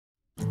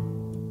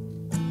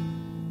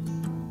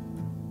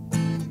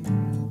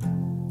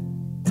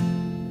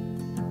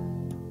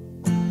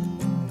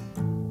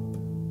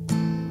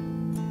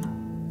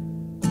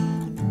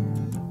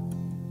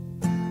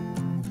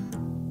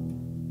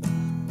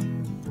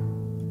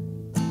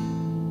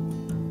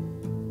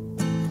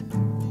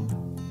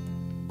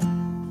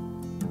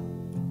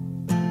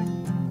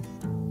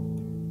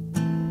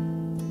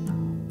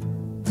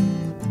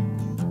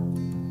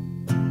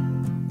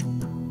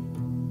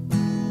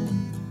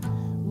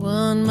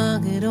One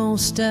monkey don't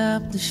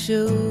stop the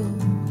show.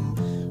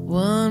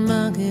 One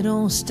monkey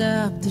don't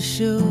stop the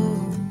show.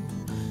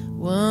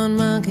 One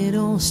monkey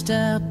don't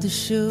stop the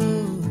show.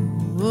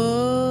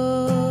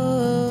 Oh,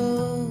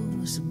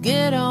 so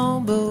get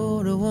on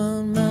board.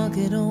 One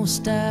monkey don't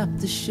stop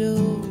the show.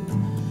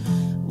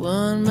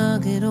 One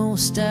monkey don't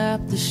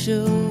stop the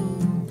show.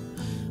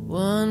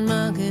 One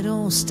monkey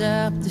don't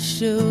stop the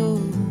show.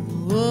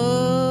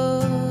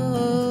 Oh,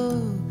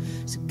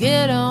 so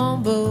get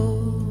on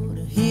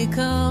board. Here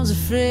comes a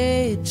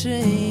freight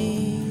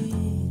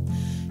train.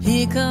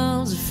 Here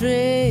comes a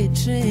freight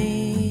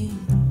train.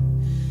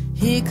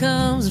 Here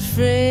comes a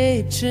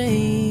freight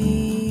train.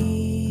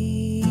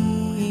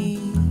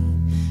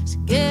 So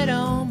get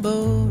on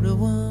board.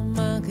 One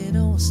monkey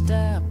don't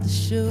stop the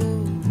show.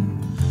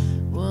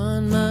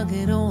 One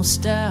monkey don't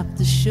stop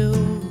the show.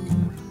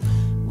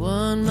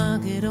 One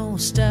monkey don't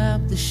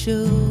stop the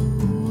show.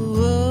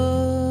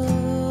 Oh,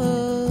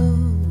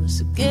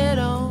 so get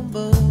on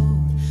board.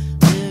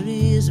 There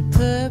is a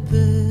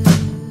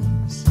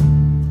purpose,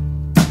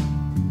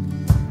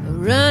 a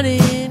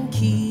running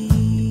key.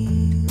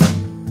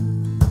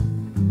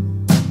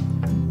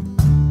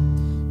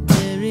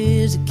 There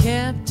is a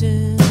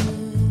captain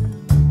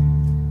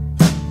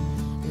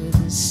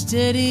with a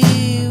steady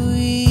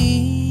wheel.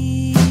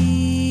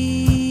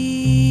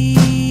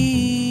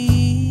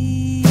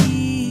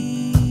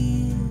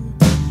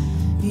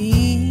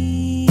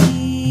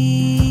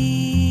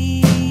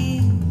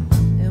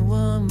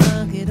 One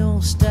monkey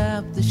don't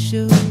stop the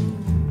show.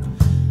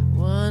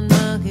 One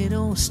monkey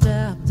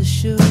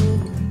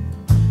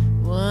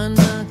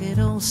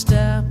don't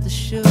stop the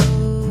show.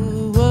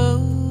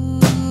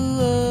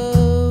 Whoa,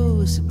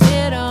 so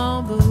get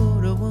on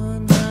board.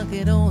 One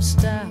monkey don't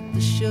stop the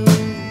show.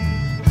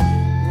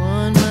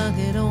 One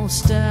monkey don't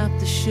stop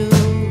the show.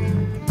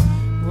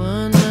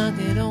 One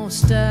monkey don't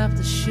stop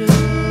the show.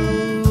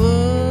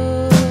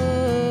 Whoa,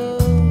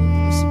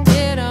 so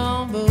get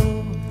on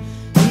board.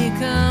 Here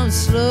comes a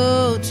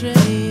slow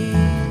train.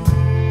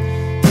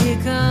 Here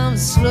comes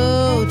the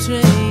slow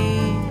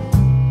train.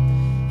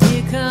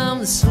 Here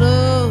comes the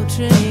slow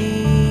train.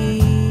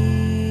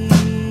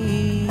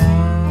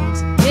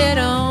 So get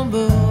on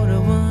board.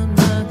 One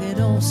monkey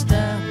don't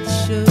stop the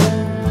show.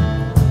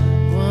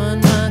 One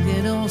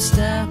monkey don't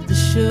stop the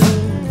show.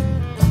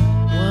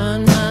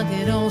 One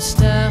monkey don't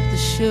stop the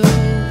show.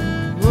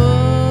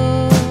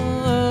 Whoa,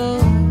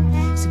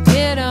 so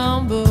get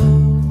on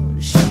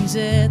board. She's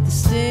at the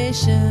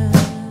station,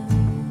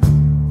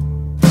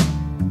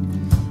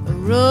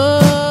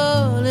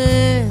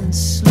 rolling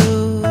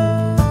slow,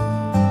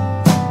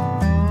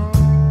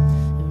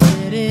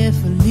 ready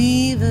for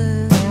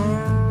leaving,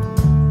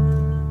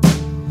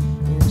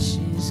 and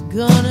she's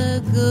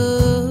gonna go.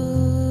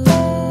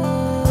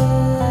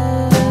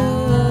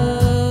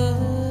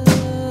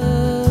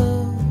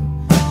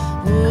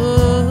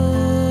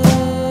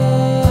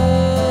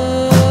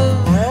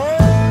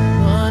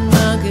 One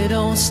monkey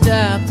don't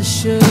stop the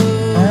show.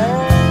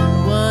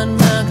 One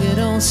monkey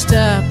don't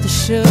stop the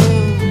show.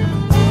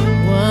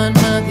 One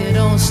monkey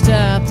don't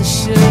stop the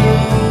show.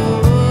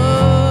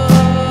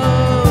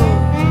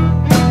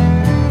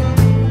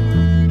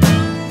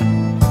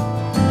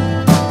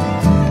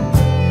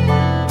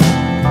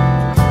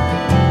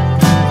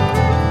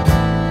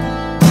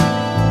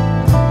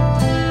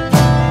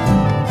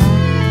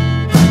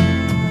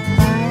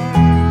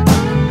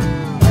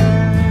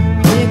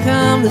 Here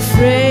comes the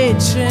freight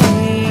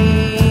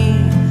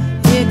train.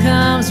 Here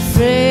comes the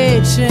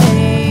freight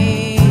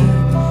train.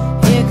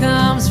 Here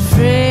comes the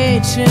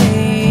freight train.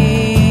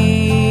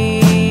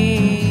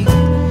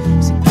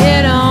 So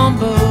get on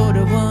board.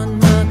 One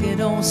monkey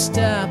don't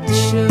stop the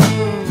show.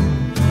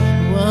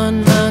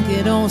 One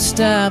monkey don't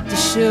stop the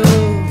show.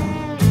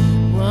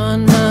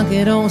 One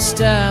monkey don't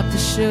stop the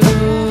show.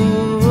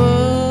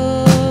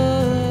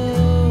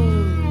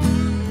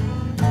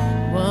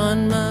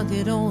 One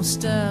monkey don't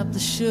stop the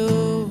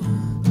show.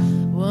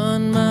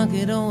 One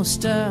monkey don't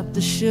stop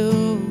the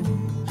show.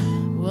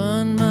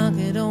 One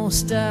monkey don't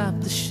stop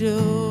the show.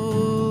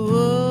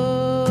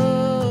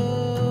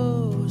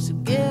 So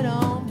get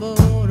on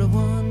board.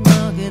 One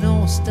monkey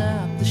don't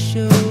stop the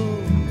show.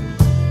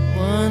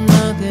 One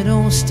monkey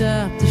don't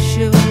stop the